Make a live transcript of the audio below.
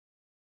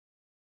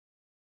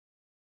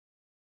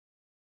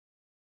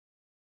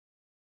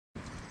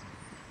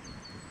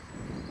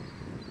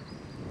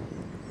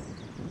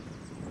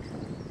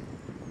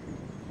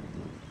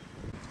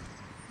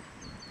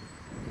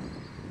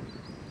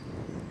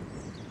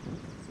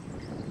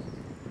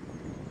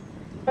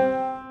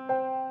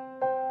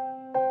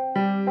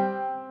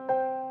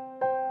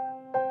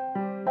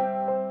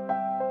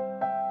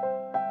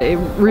It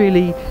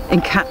really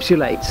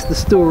encapsulates the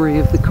story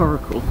of the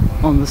coracle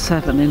on the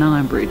Severn in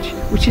Ironbridge,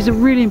 which is a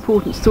really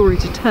important story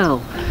to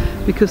tell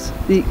because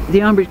the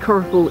Ironbridge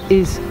coracle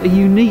is a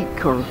unique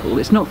coracle.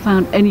 It's not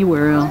found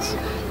anywhere else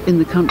in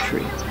the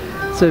country.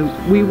 So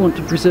we want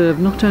to preserve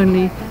not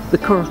only the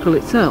coracle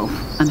itself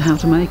and how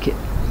to make it,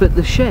 but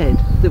the shed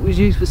that was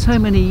used for so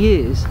many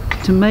years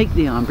to make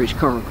the Ironbridge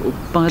coracle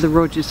by the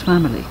Rogers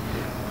family.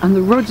 And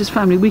the Rogers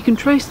family, we can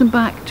trace them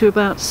back to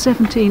about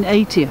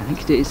 1780, I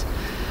think it is,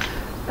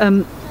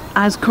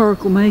 as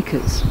coracle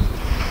makers,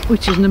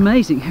 which is an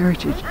amazing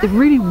heritage. They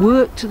really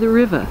worked to the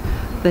river.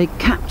 They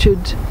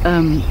captured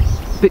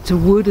bits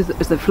of wood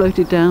as they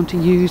floated down to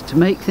use to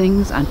make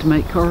things and to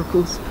make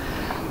coracles,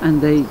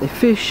 and they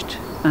fished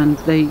and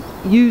they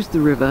used the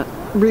river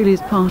really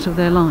as part of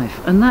their life.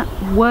 And that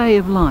way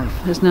of life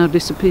has now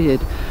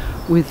disappeared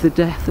with the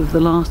death of the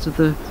last of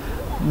the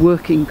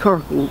working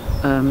coracle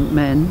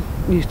men,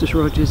 Eustace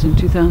Rogers, in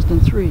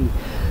 2003.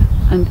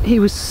 And he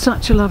was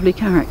such a lovely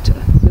character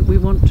that we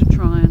want to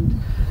try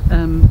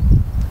and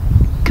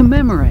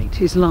commemorate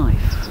his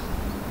life.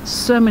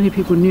 So many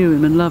people knew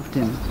him and loved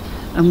him,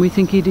 and we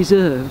think he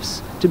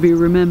deserves to be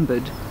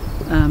remembered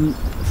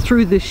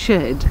through this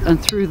shed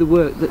and through the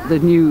work that the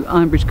new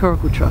Ironbridge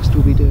CoracleTrust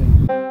will be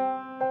doing.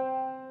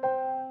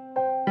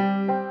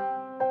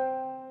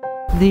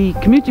 The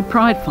Community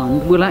Pride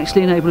Fund will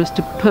actually enable us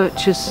to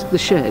purchase the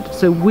shed,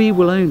 so we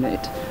will own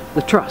it,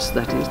 the trust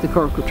that is, the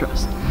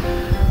CoracleTrust,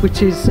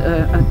 which is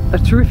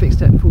a terrific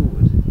step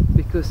forward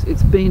because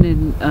it's been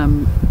in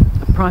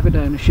private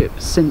ownership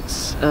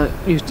since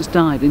Eustace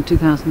died in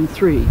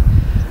 2003,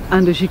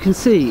 and as you can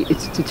see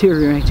it's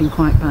deteriorating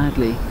quite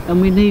badly, and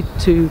we need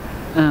to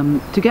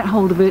get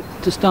hold of it,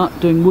 to start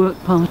doing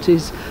work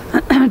parties,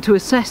 to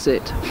assess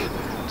it,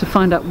 to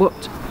find out what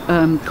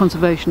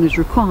conservation is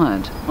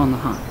required on the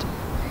hut.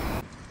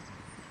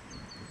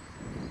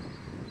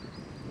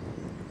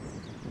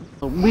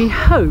 We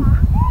hope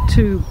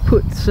to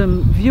put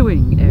some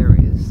viewing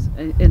areas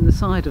in the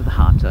side of the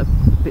hut,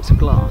 bits of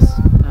glass,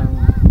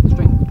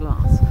 strengthened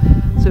glass,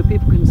 so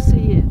people can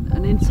see in,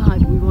 and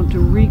inside we want to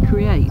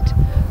recreate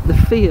the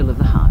feel of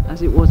the hut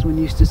as it was when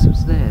Eustace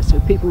was there, so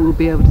people will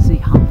be able to see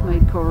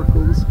half-made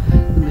coracles,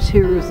 the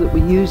materials that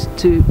we used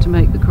to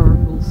make the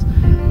coracles,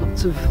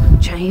 lots of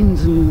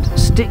chains and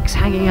sticks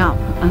hanging up,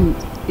 and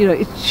you know,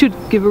 it should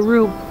give a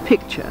real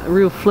picture, a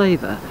real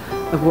flavour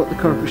of what the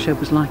coracle shed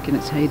was like in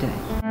its heyday.